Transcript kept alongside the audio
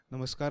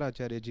Namaskar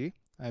Acharya ji.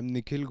 I am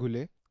Nikhil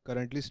Ghule,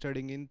 currently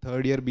studying in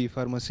third year B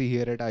Pharmacy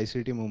here at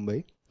ICT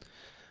Mumbai.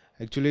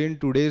 Actually, in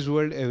today's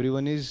world,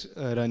 everyone is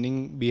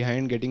running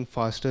behind getting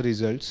faster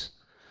results,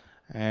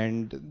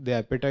 and the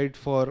appetite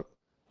for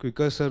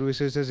quicker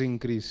services has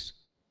increased.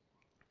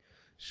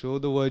 So,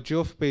 the virtue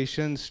of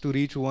patience to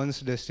reach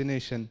one's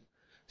destination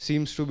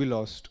seems to be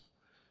lost.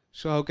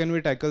 So, how can we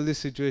tackle this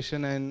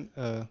situation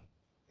and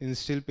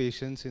instill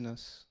patience in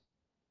us?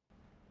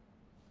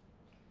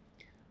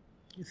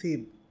 You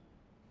see,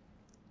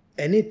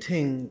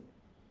 anything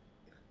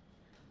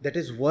that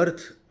is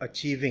worth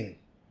achieving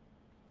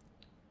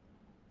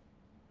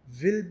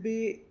will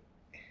be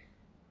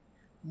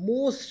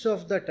most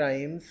of the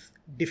times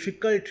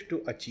difficult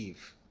to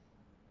achieve,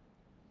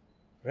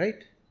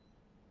 right?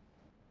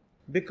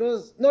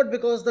 Not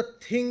because the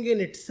thing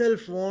in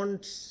itself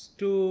wants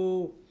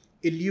to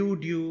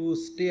elude you,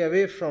 stay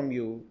away from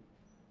you.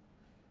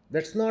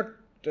 That's not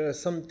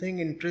something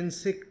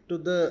intrinsic to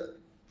the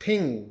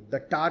thing, the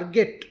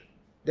target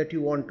that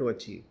you want to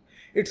achieve.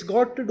 It's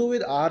got to do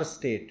with our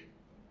state.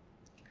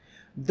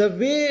 The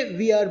way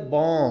we are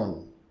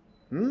born,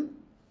 hmm,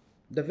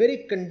 the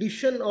very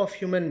condition of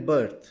human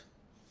birth,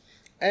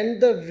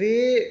 and the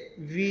way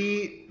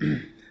we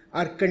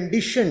are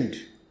conditioned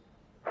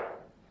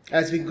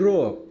as we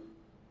grow up,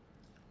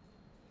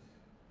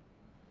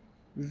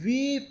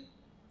 we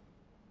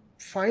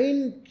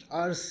find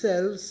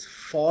ourselves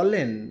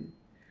fallen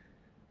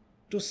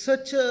to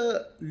such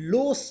a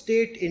low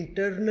state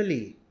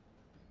internally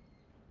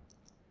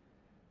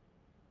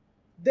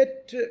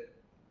that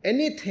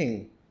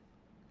anything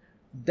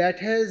that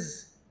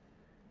has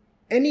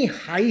any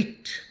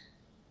height,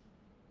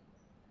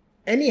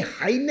 any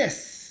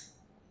highness,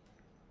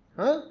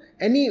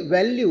 any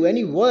value,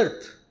 any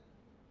worth,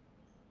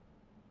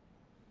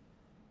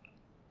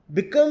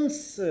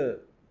 becomes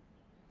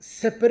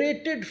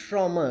separated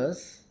from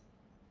us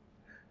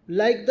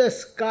like the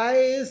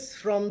skies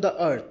from the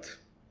earth.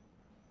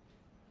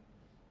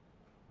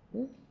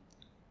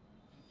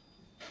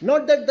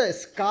 Not that the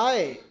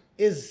sky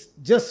is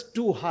just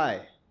too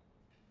high.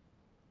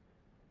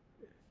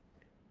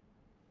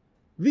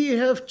 We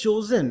have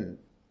chosen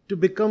to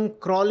become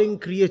crawling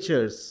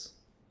creatures,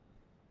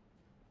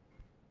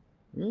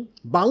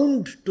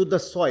 bound to the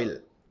soil.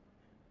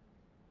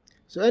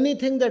 So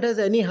anything that has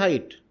any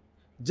height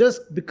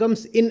just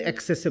becomes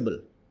inaccessible.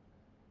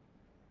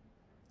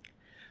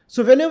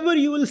 So whenever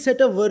you will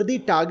set a worthy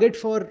target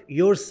for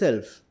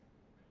yourself,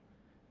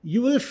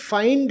 you will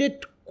find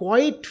it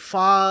quite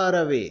far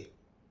away.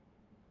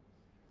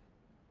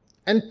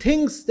 And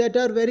things that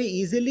are very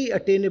easily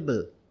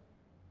attainable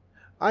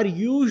are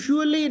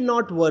usually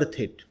not worth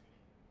it.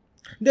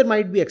 There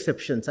might be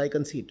exceptions, I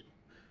concede.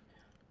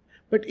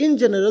 But in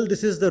general,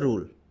 this is the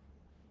rule.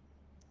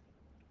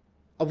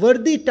 A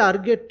worthy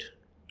target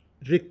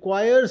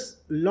requires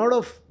a lot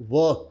of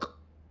work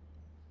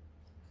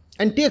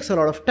and takes a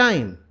lot of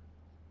time.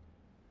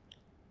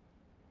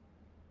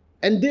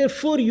 And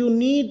therefore, you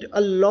need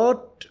a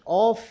lot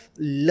of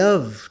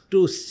love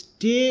to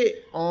stay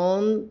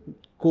on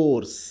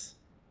course.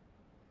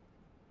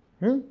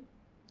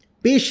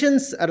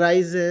 Patience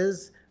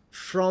arises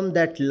from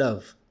that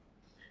love.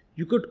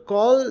 You could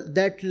call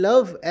that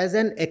love as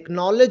an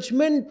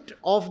acknowledgement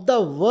of the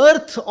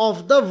worth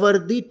of the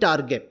worthy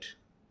target.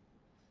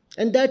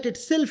 And that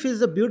itself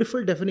is a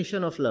beautiful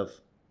definition of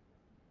love.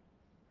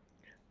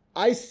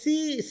 I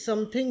see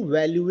something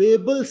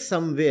valuable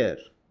somewhere.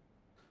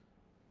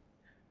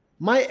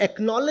 My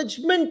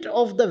acknowledgement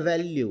of the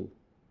value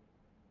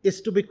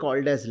is to be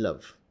called as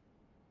love.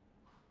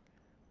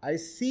 I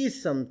see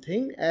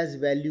something as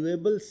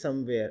valuable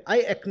somewhere. I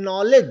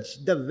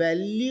acknowledge the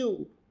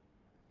value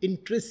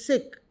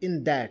intrinsic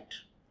in that.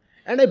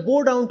 And I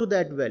bow down to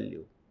that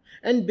value.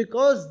 And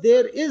because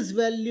there is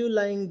value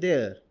lying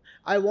there,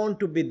 I want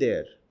to be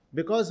there.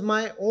 Because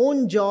my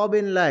own job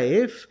in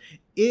life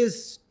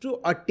is to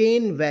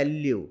attain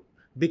value,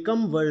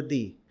 become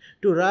worthy,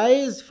 to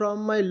rise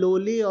from my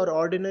lowly or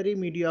ordinary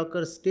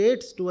mediocre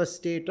states to a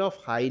state of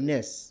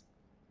highness.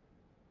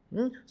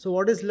 So,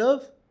 what is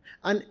love?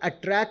 An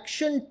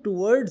attraction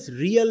towards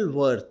real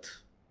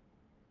worth,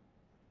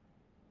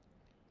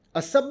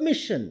 a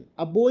submission,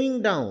 a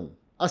bowing down,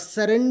 a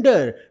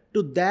surrender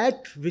to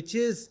that which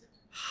is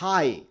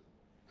high,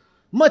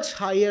 much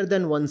higher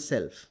than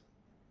oneself.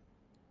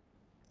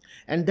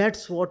 And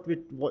that's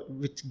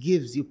which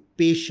gives you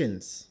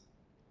patience.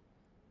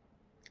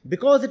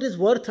 Because it is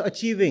worth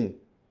achieving,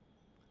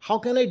 how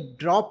can I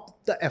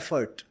drop the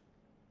effort?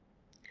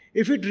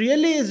 If it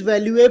really is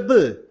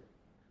valuable,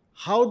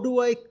 how do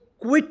I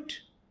quit?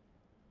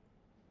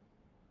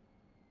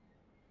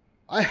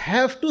 I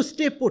have to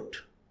stay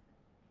put,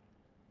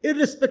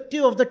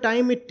 irrespective of the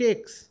time it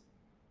takes.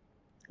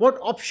 What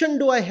option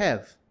do I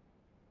have?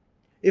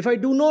 If I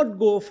do not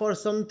go for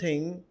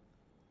something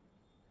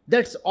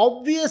that's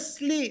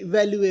obviously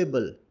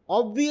valuable,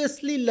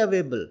 obviously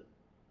lovable,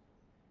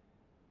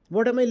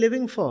 what am I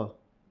living for?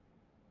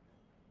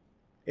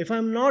 If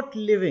I'm not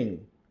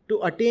living to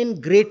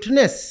attain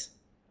greatness,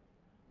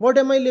 what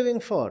am I living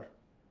for?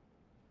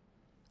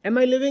 Am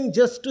I living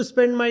just to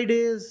spend my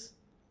days?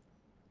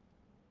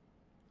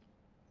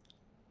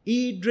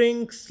 Eat,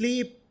 drink,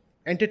 sleep,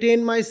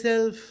 entertain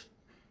myself,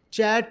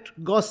 chat,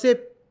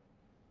 gossip,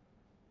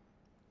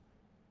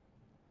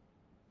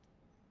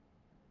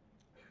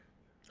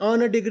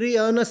 earn a degree,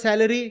 earn a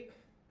salary,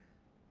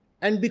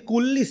 and be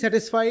coolly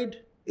satisfied?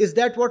 Is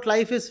that what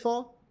life is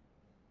for?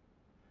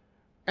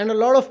 And a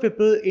lot of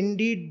people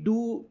indeed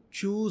do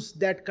choose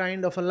that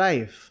kind of a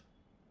life.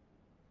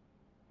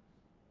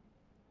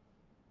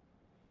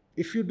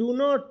 If you do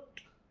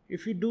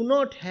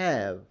not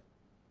have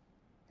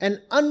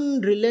an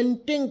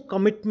unrelenting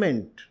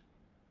commitment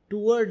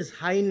towards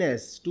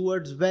highness,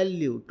 towards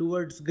value,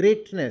 towards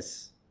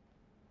greatness,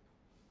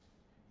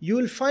 you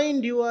will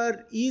find you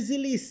are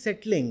easily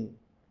settling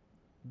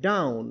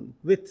down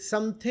with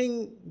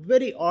something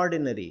very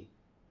ordinary.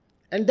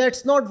 And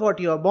that's not what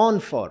you are born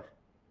for.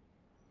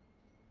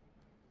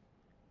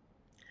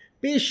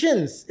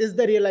 Patience is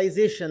the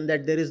realization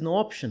that there is no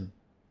option.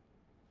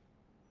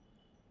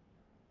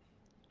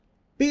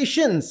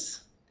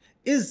 Patience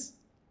is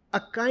a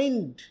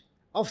kind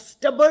of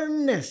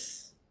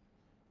stubbornness.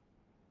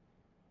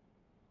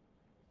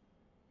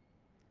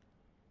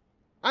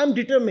 I'm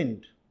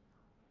determined.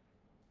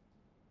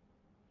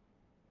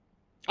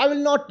 I will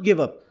not give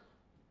up.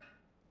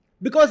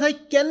 Because I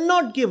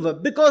cannot give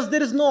up. Because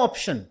there is no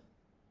option.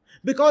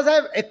 Because I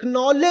have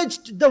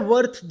acknowledged the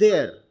worth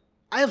there.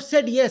 I have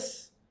said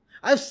yes.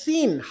 I have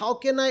seen. How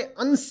can I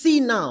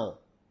unsee now?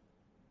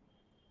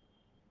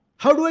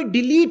 How do I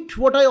delete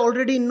what I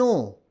already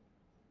know?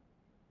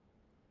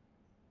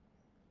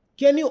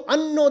 Can you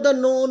unknow the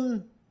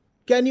known?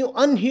 Can you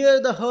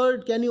unhear the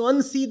heard? Can you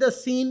unsee the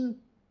seen?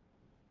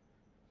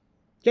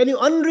 Can you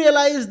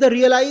unrealize the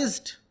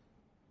realized?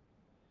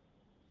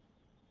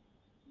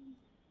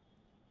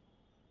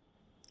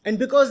 And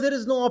because there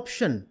is no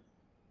option,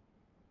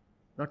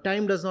 now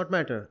time does not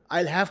matter.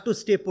 I'll have to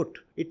stay put.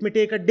 It may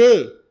take a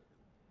day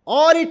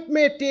or it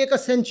may take a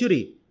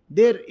century.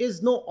 There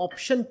is no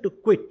option to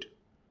quit.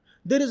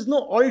 There is no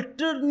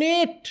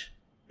alternate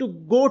to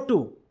go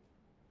to.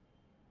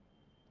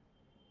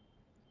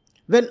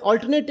 When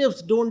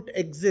alternatives don't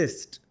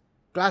exist,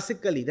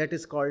 classically that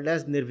is called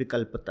as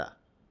nirvikalpata.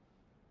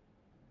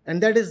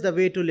 And that is the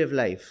way to live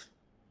life.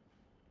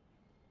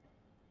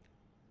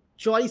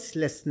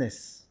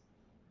 Choicelessness.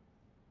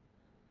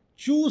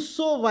 Choose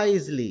so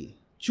wisely,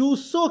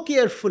 choose so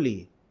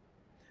carefully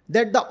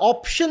that the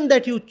option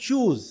that you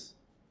choose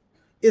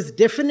is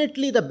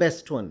definitely the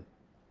best one.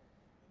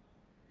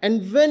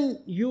 And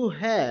when you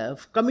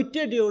have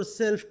committed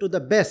yourself to the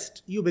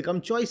best, you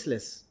become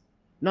choiceless.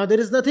 Now there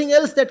is nothing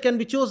else that can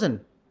be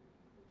chosen.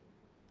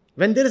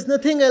 When there is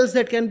nothing else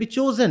that can be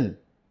chosen,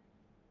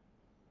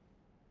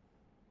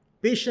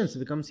 patience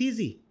becomes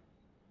easy.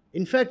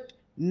 In fact,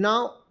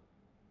 now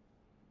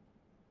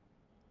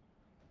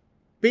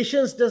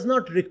patience does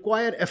not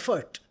require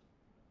effort.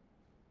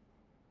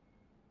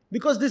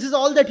 Because this is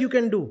all that you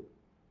can do.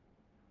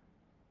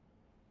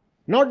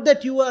 Not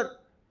that you are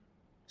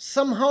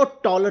somehow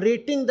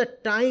tolerating the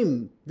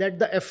time that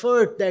the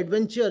effort, the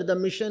adventure, the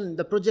mission,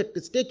 the project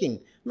is taking.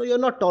 No, you're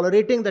not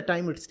tolerating the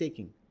time it's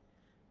taking.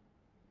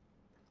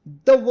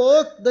 The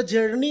work, the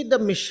journey, the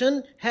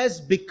mission has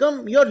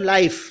become your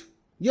life.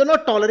 You're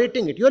not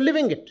tolerating it, you're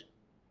living it.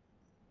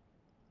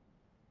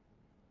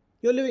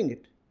 You're living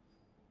it.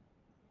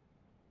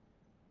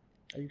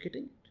 Are you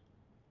getting it?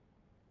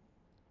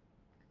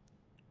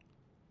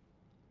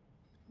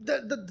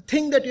 The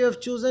thing that you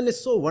have chosen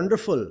is so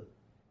wonderful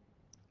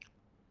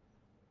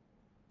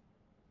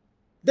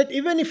that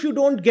even if you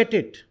don't get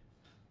it,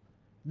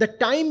 the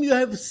time you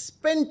have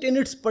spent in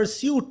its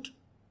pursuit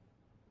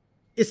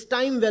is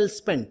time well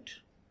spent.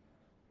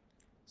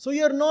 So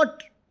you're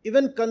not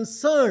even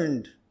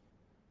concerned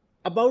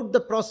about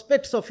the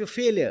prospects of your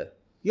failure.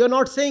 You're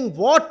not saying,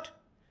 what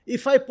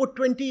if I put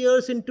 20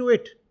 years into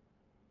it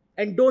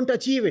and don't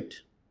achieve it?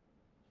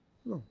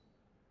 No.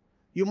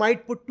 You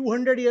might put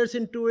 200 years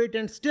into it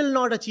and still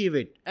not achieve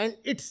it. And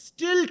it's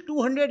still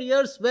 200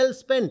 years well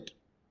spent.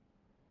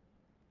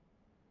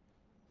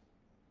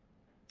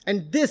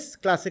 And this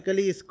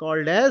classically is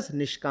called as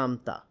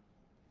nishkamta.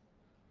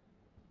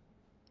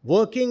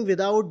 Working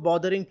without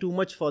bothering too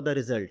much for the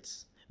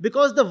results.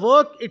 Because the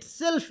work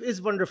itself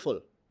is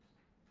wonderful.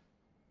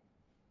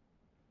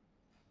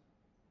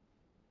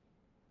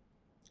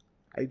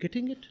 Are you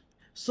getting it?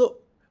 So,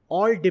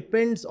 all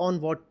depends on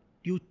what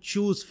you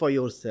choose for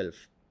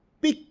yourself.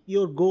 Pick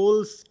your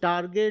goals,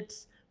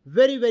 targets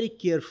very, very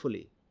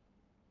carefully.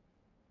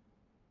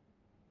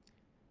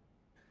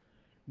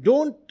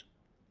 Don't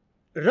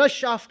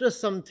rush after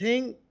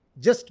something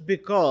just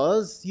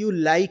because you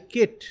like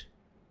it.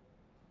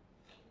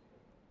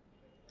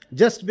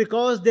 Just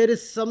because there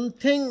is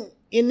something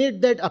in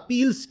it that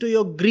appeals to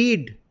your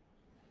greed.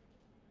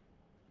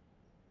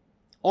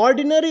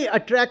 Ordinary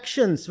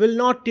attractions will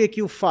not take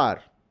you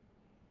far.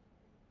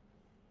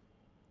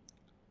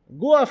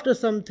 Go after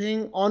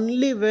something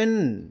only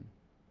when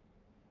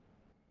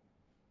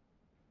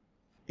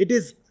it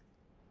is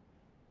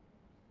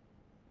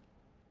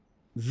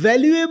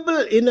valuable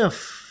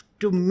enough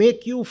to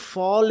make you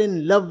fall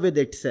in love with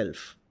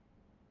itself.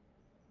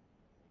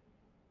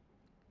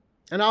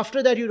 And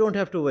after that, you don't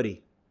have to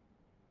worry.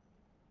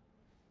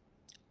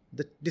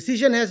 The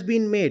decision has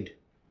been made.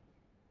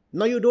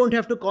 Now you don't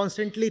have to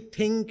constantly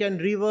think and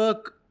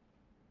rework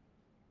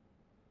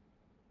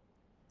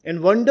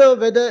and wonder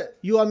whether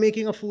you are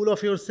making a fool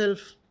of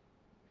yourself.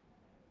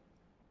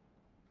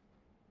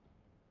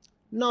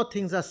 Now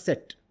things are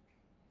set.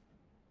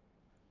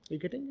 You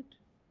getting it?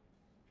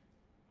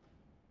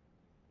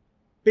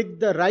 Pick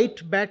the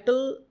right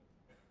battle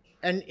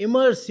and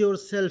immerse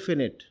yourself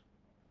in it.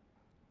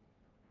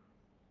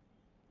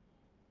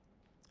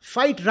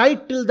 Fight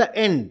right till the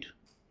end.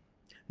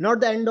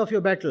 Not the end of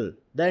your battle,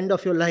 the end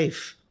of your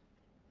life.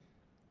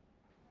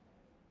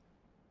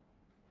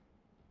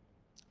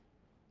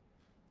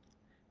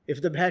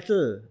 If the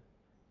battle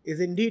is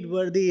indeed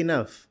worthy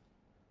enough,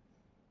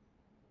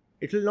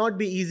 it will not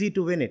be easy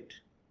to win it.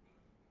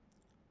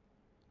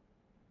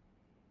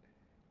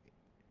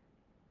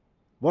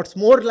 What's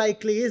more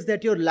likely is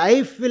that your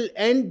life will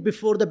end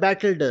before the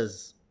battle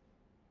does.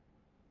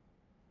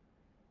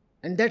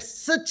 And that's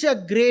such a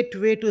great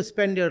way to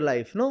spend your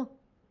life, no?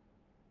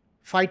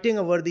 Fighting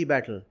a worthy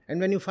battle. And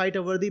when you fight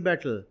a worthy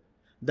battle,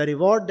 the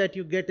reward that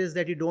you get is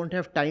that you don't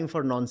have time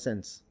for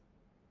nonsense.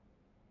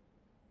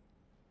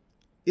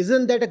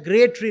 Isn't that a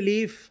great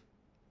relief?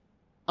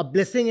 A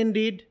blessing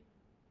indeed?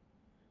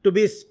 To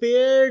be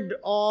spared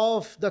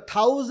of the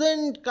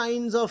 1,000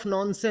 kinds of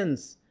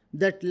nonsense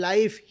that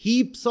life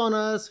heaps on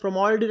us from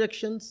all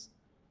directions.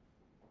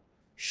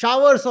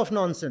 Showers of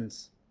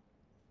nonsense.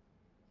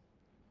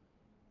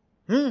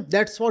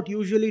 That's what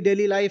usually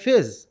daily life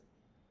is.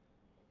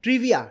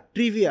 Trivia,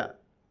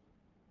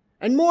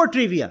 and more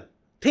trivia.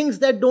 Things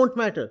that don't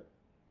matter.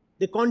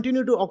 They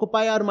continue to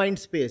occupy our mind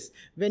space.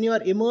 When you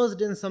are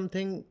immersed in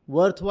something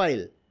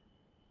worthwhile,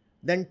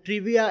 then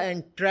trivia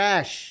and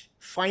trash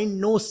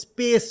find no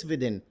space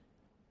within.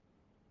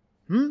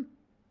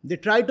 They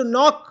try to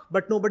knock,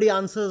 but nobody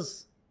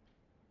answers.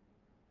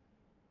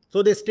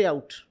 So they stay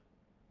out.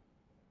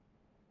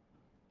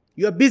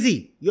 You are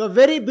busy. You are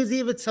very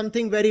busy with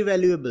something very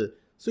valuable.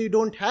 So you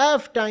don't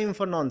have time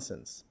for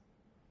nonsense.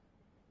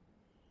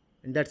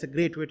 And that's a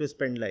great way to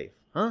spend life.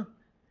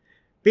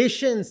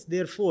 Patience,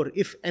 therefore,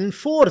 if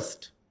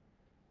enforced,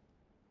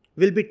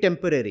 will be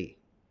temporary.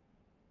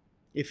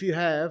 If you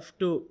have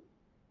to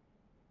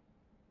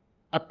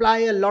apply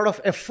a lot of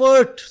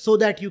effort so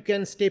that you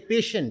can stay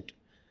patient,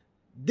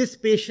 this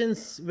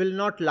patience will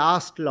not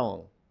last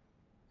long.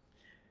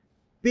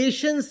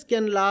 Patience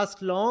can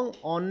last long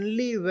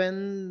only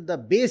when the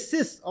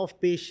basis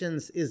of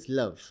patience is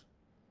love.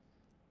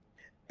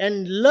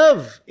 And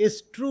love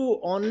is true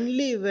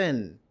only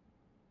when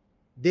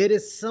there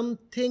is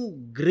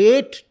something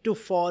great to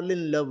fall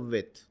in love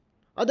with.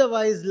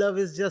 Otherwise, love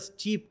is just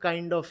cheap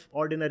kind of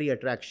ordinary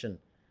attraction.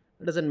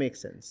 It doesn't make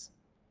sense.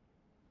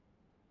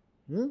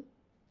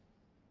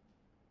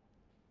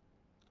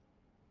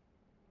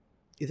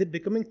 Is it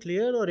becoming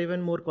clear or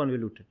even more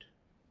convoluted?